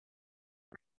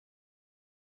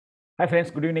Hi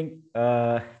friends, good evening.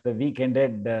 The week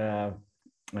ended in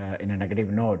a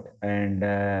negative note, and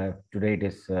today it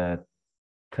is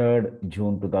 3rd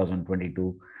June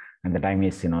 2022, and the time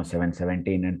is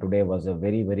 7:17. And today was a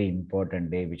very important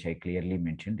day, which I clearly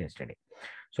mentioned yesterday.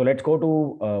 So let's go to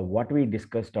what we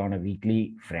discussed on a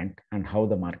weekly front and how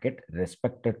the market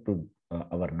respected to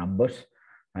our numbers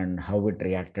and how it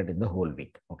reacted in the whole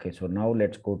week. Okay, so now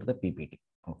let's go to the PPT.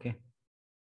 Okay.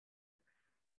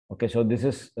 Okay, so this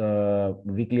is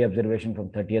weekly observation from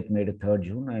 30th May to 3rd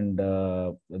June, and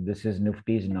this is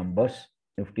Nifty's numbers.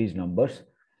 Nifty's numbers.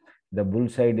 The bull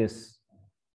side is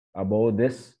above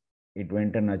this. It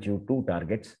went and achieved two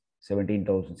targets,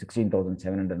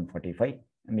 16,745,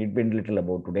 and it went little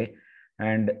above today.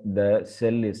 And the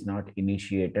sell is not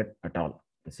initiated at all.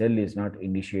 The sell is not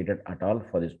initiated at all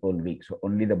for this whole week. So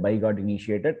only the buy got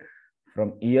initiated.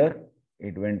 From here,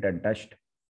 it went and touched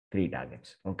three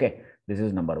targets. Okay, this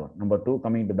is number one. Number two,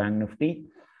 coming to Bank Nifty,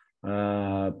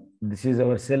 this is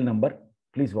our sell number.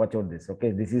 Please watch out this.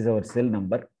 Okay, this is our sell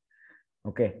number.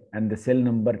 Okay, and the sell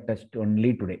number touched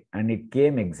only today, and it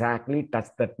came exactly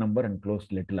touched that number and closed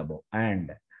little above.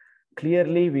 And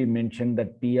clearly, we mentioned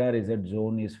that PRZ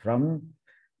zone is from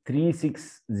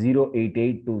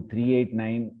 36088 to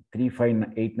 389,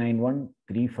 35891,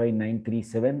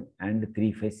 35937, and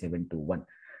 35721.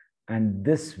 And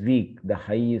this week, the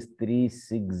high is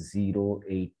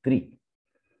 36083.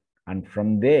 And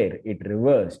from there, it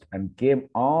reversed and came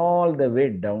all the way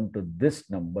down to this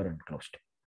number and closed.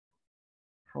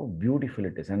 How beautiful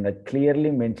it is. And I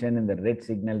clearly mentioned in the red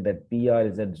signal that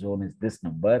PRZ zone is this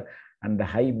number. And the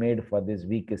high made for this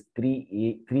week is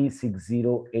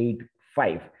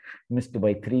 36085, missed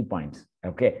by 3 points.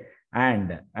 Okay.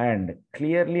 And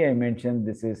clearly I mentioned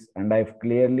this is, and I've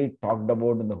clearly talked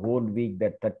about in the whole week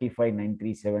that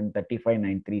 35937,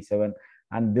 35937,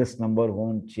 and this number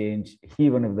won't change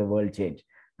even if the world change.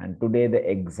 And today the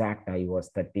exact high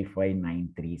was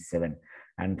 35937.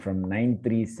 And from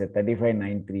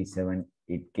 35937,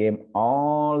 it came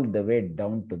all the way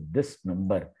down to this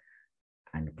number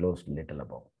and closed little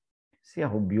above. See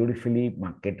how beautifully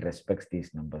market respects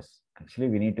these numbers. Actually,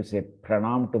 we need to say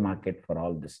Pranam to market for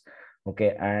all this.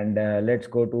 Okay, and let's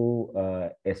go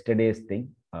to yesterday's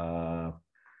thing.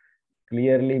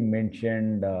 Clearly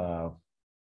mentioned, 1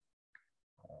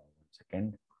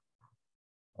 second.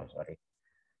 Oh, sorry.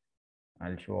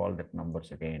 I'll show all that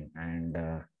numbers again. And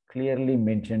clearly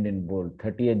mentioned in bold,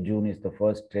 30th June is the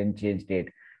first trend change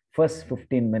date. First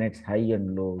 15 minutes high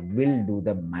and low will do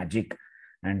the magic.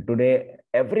 And today,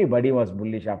 everybody was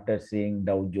bullish after seeing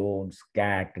Dow Jones,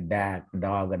 CAC, DAC,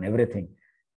 DOG, and everything.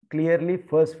 Clearly,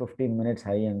 first 15 minutes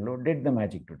high and low did the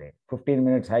magic today. 15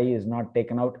 minutes high is not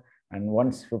taken out. And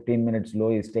once 15 minutes low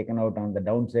is taken out on the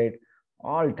downside,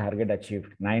 all target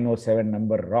achieved. 907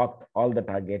 number rocked all the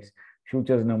targets.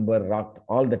 Futures number rocked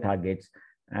all the targets.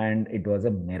 And it was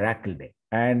a miracle day.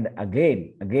 And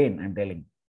again, I'm telling,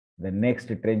 the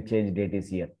next trend change date is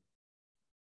here.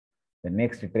 The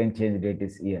next trend change date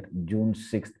is here, June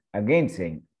 6th. Again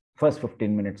saying first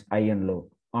 15 minutes high and low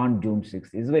on June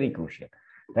 6th is very crucial,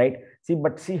 right?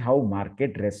 See how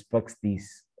market respects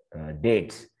these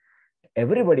dates.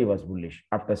 Everybody was bullish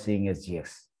after seeing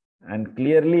SGX. And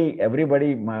clearly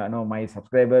everybody, my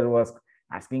subscriber was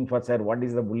asking for, sir, what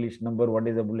is the bullish number? What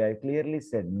is the bullish? I clearly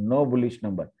said no bullish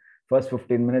number. First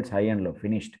 15 minutes high and low,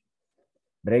 finished.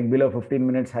 Break below 15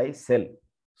 minutes high, sell.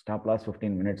 Stop loss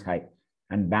 15 minutes high.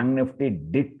 And Bank Nifty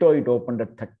ditto, it opened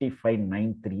at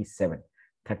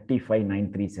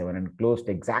 35,937 and closed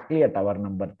exactly at our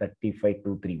number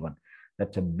 35,231.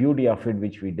 That's a beauty of it,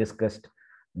 which we discussed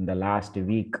in the last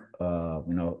week,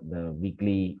 the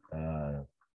weekly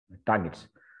targets.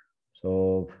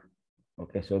 So,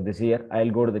 okay, so this year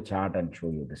I'll go to the chart and show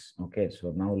you this. Okay,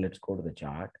 so now let's go to the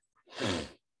chart.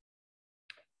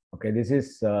 Okay, this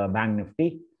is Bank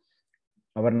Nifty.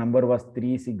 Our number was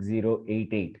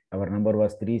 36088. Our number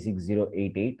was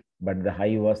 36088, but the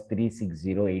high was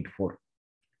 36084.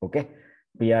 Okay,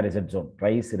 PRZ zone,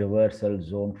 price reversal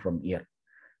zone from here.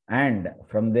 And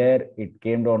from there, it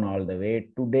came down all the way.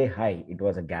 Today high, it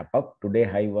was a gap up. Today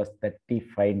high was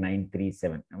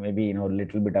 35,937. Maybe, a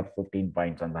little bit of 15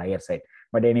 points on the higher side.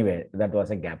 But anyway, that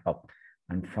was a gap up.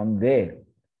 And from there,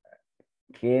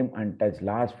 came and touched.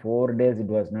 Last 4 days, it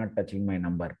was not touching my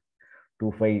number.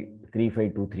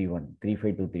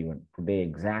 35231. Today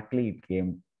exactly it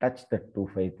came, touched the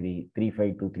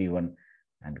 35231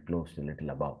 and closed a little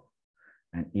above.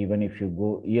 And even if you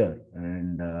go here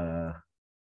and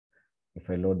if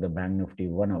I load the Bank Nifty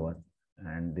 1 hour,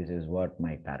 and this is what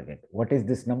my target. What is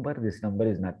this number? This number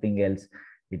is nothing else.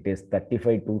 It is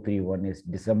 35,231 is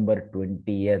December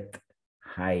 20th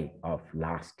high of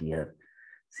last year.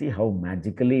 See how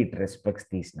magically it respects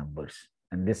these numbers.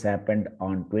 And this happened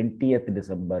on 20th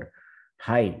December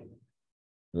high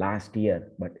last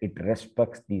year, but it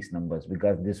respects these numbers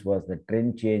because this was the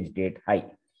trend change date high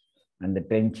and the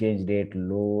trend change date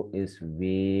low is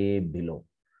way below.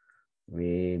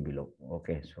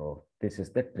 Okay, so this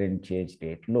is the trend change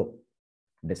date low,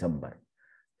 December.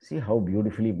 See how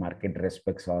beautifully market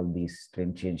respects all these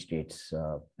trend change dates,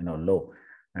 low.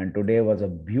 And today was a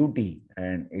beauty,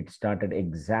 and it started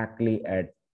exactly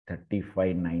at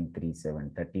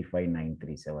 35,937.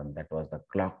 35,937. That was the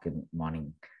clock in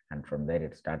morning, and from there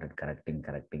it started correcting,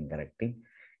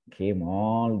 came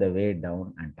all the way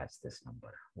down and touched this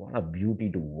number. What a beauty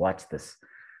to watch this,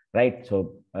 right?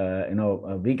 So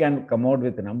we can come out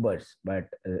with the numbers, but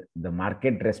the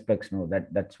market respects,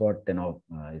 that's what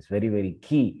is very, very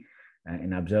key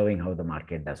in observing how the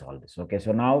market does all this. Okay,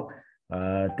 so now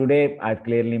today I've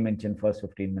clearly mentioned first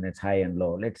 15 minutes high and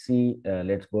low. Let's see,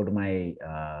 let's go to my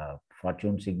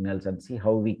fortune signals and see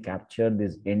how we capture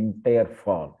this entire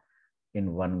fall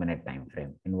in 1 minute time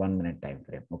frame.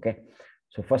 Okay,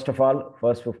 so first of all,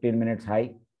 first 15 minutes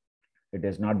high, it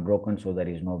is not broken, so there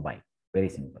is no buy. Very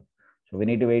simple. So we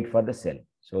need to wait for the sell.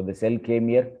 So the sell came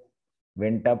here,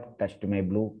 went up, touched my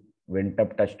blue, went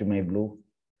up, touched my blue.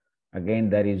 Again,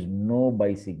 there is no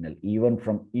buy signal. Even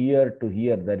from here to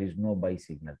here, there is no buy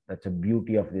signal. That's a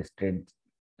beauty of this trend,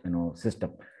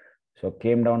 system. So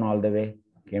came down all the way,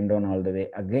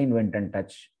 again went and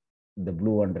touched the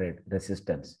blue 100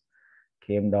 resistance.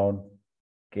 Came down,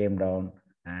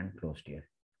 and closed here.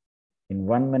 In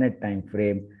 1 minute time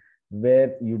frame,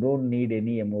 where you don't need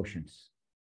any emotions.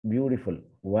 Beautiful.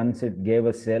 Once it gave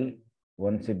a sell,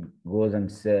 once it goes and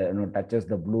touches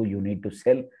the blue, you need to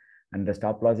sell. And the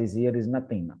stop loss is here is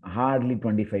nothing, hardly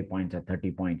 25 points or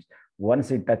 30 points.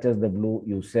 Once it touches the blue,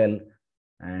 you sell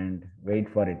and wait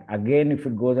for it. Again, if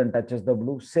it goes and touches the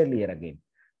blue, sell here again.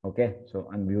 Okay, so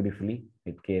and beautifully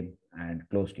it came and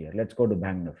closed here. Let's go to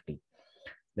Bank Nifty.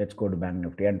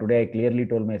 And today I clearly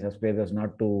told my subscribers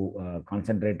not to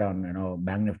concentrate on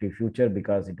Bank Nifty future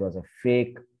because it was a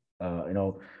fake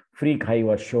freak high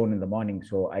was shown in the morning.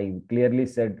 So I clearly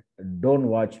said don't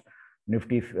watch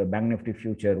Bank Nifty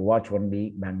future, watch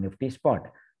only Bank Nifty spot.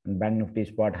 And Bank Nifty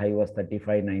spot high was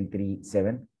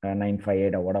 35,937,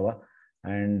 958 or whatever.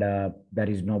 And there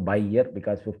is no buy here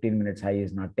because 15 minutes high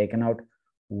is not taken out.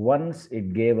 Once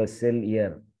it gave a sell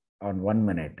here on 1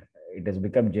 minute, it has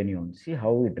become genuine. See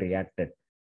how it reacted.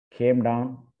 Came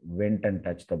down, went and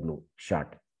touched the blue,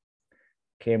 short.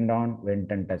 Came down, went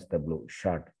and touched the blue,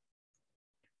 short.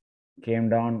 Came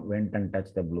down, went and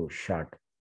touched the blue, short.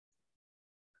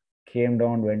 Came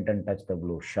down, went and touched the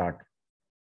blue, short.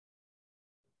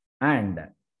 And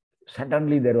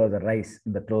suddenly there was a rise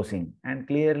in the closing, and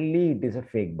clearly it is a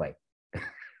fake buy.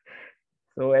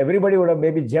 So everybody would have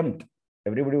maybe jumped.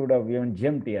 Everybody would have even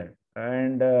jumped here.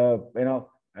 And,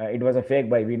 it was a fake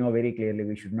buy. We know very clearly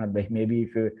we should not buy. Maybe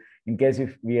if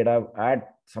we had had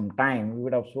some time, we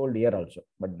would have sold here also.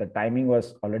 But the timing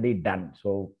was already done.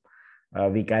 So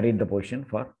we carried the position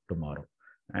for tomorrow.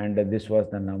 And this was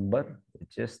the number,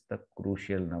 which is the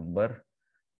crucial number,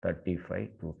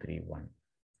 35,231.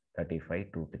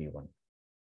 35,231.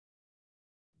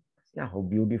 Yeah, how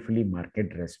beautifully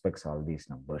market respects all these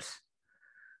numbers.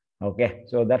 Okay,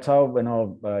 so that's how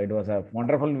it was a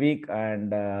wonderful week,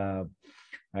 and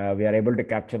we are able to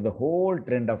capture the whole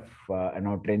trend of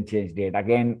trend change date.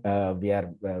 Again, we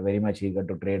are very much eager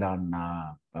to trade on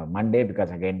Monday because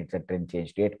again it's a trend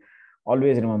change date.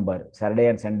 Always remember, Saturday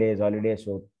and Sunday is holiday,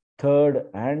 so 3rd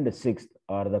and 6th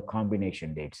are the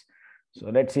combination dates. So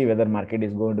let's see whether market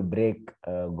is going to break,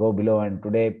 go below, and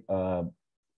today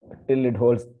till it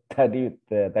holds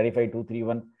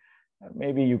 35,231.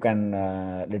 Maybe you can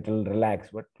little relax,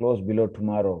 but close below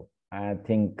tomorrow. I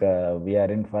think we are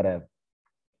in for a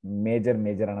major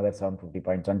another 750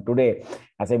 points on today.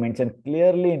 As I mentioned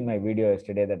clearly in my video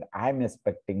yesterday that I'm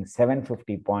expecting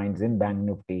 750 points in Bank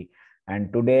Nifty,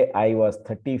 and today I was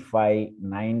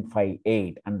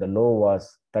 35,958 and the low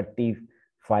was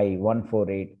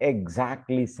 35,148.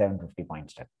 Exactly 750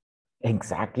 points done.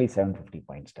 Exactly 750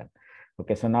 points done.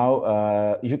 Okay, so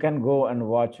now you can go and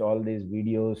watch all these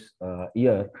videos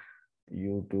here,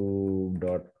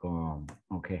 youtube.com.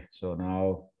 Okay, so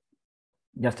now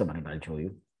just a minute, I'll show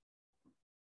you.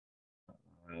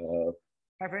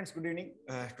 Hi friends, good evening.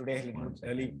 Today a little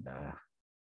early.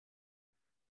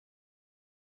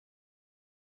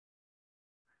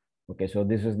 Okay, so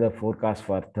this is the forecast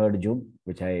for 3rd June,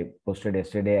 which I posted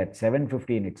yesterday at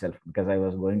 7:15 itself because I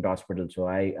was going to hospital. So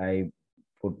I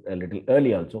put a little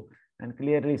early also and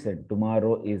clearly said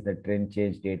tomorrow is the trend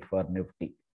change date for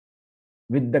Nifty.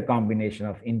 with the combination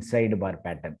of inside bar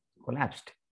pattern,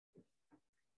 collapsed,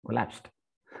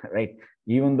 right?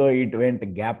 Even though it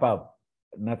went gap up,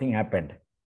 nothing happened.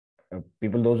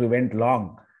 People, those who went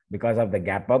long because of the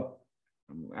gap up,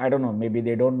 I don't know, maybe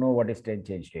they don't know what is trend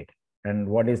change state and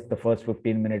what is the first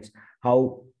 15 minutes,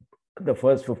 how the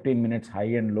first 15 minutes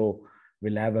high and low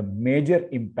will have a major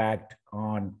impact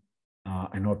on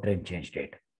trend change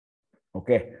state.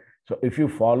 Okay, so if you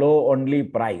follow only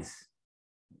price,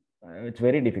 it's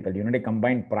very difficult. You need to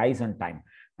combine price and time.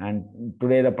 And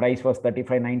today the price was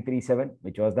 35,937,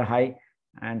 which was the high.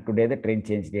 And today the trend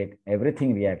change date,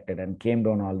 everything reacted and came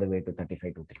down all the way to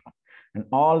 35,231. And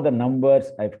all the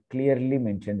numbers I've clearly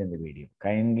mentioned in the video.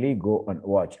 Kindly go and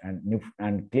watch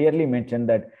and clearly mentioned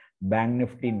that Bank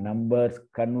Nifty numbers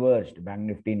converged. Bank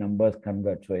Nifty numbers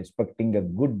converged. So expecting a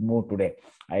good move today.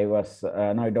 I was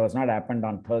no, it was not happened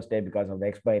on Thursday because of the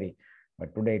expiry,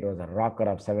 but today it was a rocker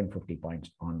of 750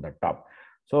 points on the top.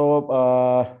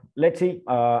 So let's see.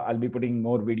 I'll be putting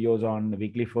more videos on the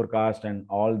weekly forecast and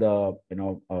all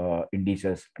the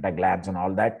indices at a glance and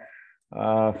all that.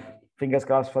 Fingers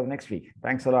crossed for the next week.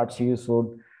 Thanks a lot. See you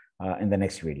soon in the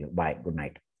next video. Bye. Good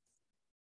night.